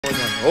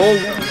Oh.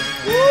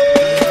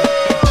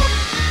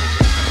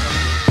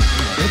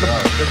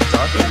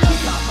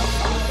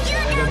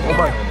 Oh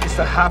my, it's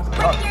a half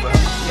cup, bro.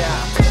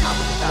 Yeah.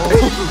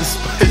 Oh, the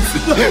spicy.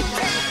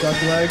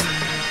 Duck leg.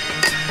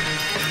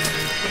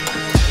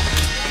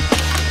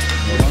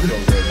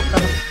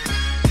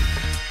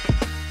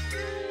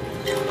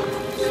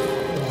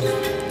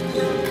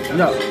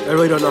 No, I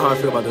really don't know how I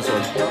feel about this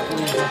one.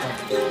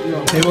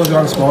 Table's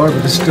gone smaller, but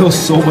there's still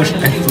so much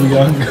extra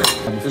young.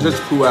 It's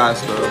just poo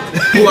ass, bro.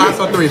 Poo ass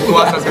on three. Poo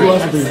ass on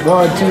three.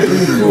 1, 2,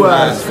 3, poo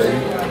ass.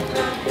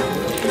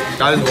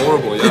 That is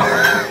horrible, yeah.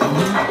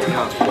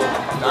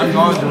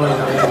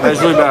 That's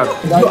really bad.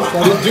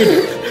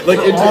 Dude, like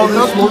it's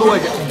almost more to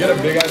like get a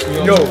big ass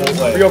meal.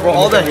 Yo, bro,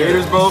 all the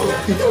haters, bro.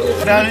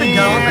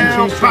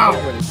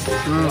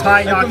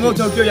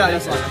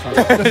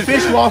 The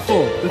fish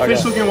waffle. The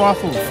fish looking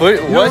waffle. Wait,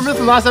 you remember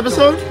from last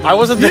episode? I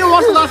wasn't there. You didn't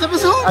watch the last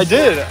episode? I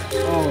did.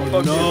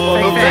 Oh no.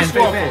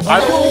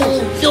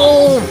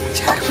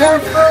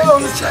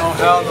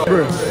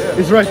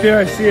 It's right there,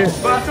 I see it.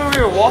 But that's where we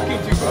were walking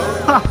to, bro.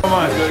 Come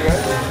on.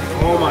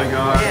 Oh my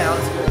god. Yeah,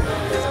 let's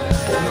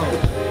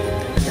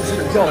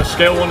go. A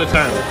scale 1 to 10.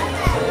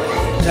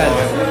 10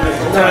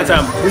 out of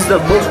 10. This is the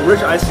most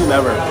rich ice cream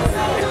ever.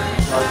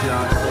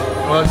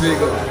 Well, that's really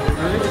good.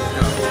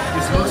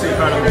 It smells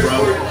incredible, bro.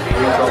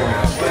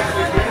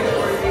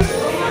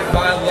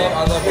 But I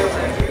love it.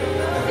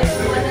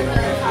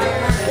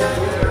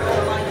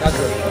 That's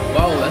good.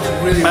 Wow, that's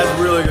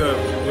really good.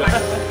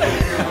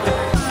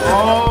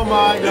 Oh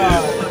my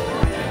god.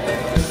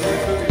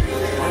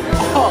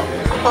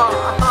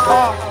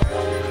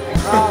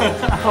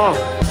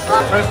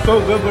 That's so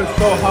good, but it's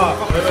so hot.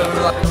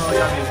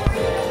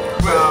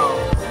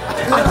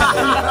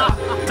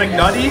 It's like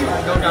nutty,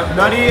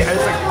 and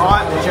it's like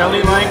hot,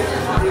 jelly-like.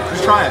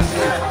 Just try it.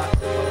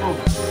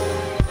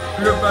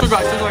 Took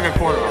like a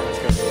quarter off. It's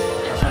good.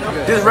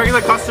 This is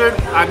regular custard.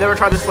 I've never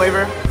tried this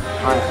flavor.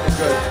 Alright, it's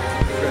good.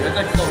 It's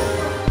like so.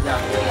 Yeah.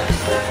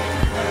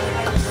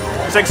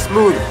 It's like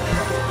smooth.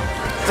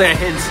 It's like a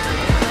hint.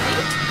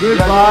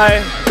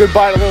 Goodbye.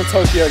 Goodbye to little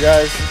Tokyo,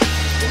 guys.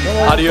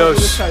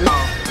 Adios.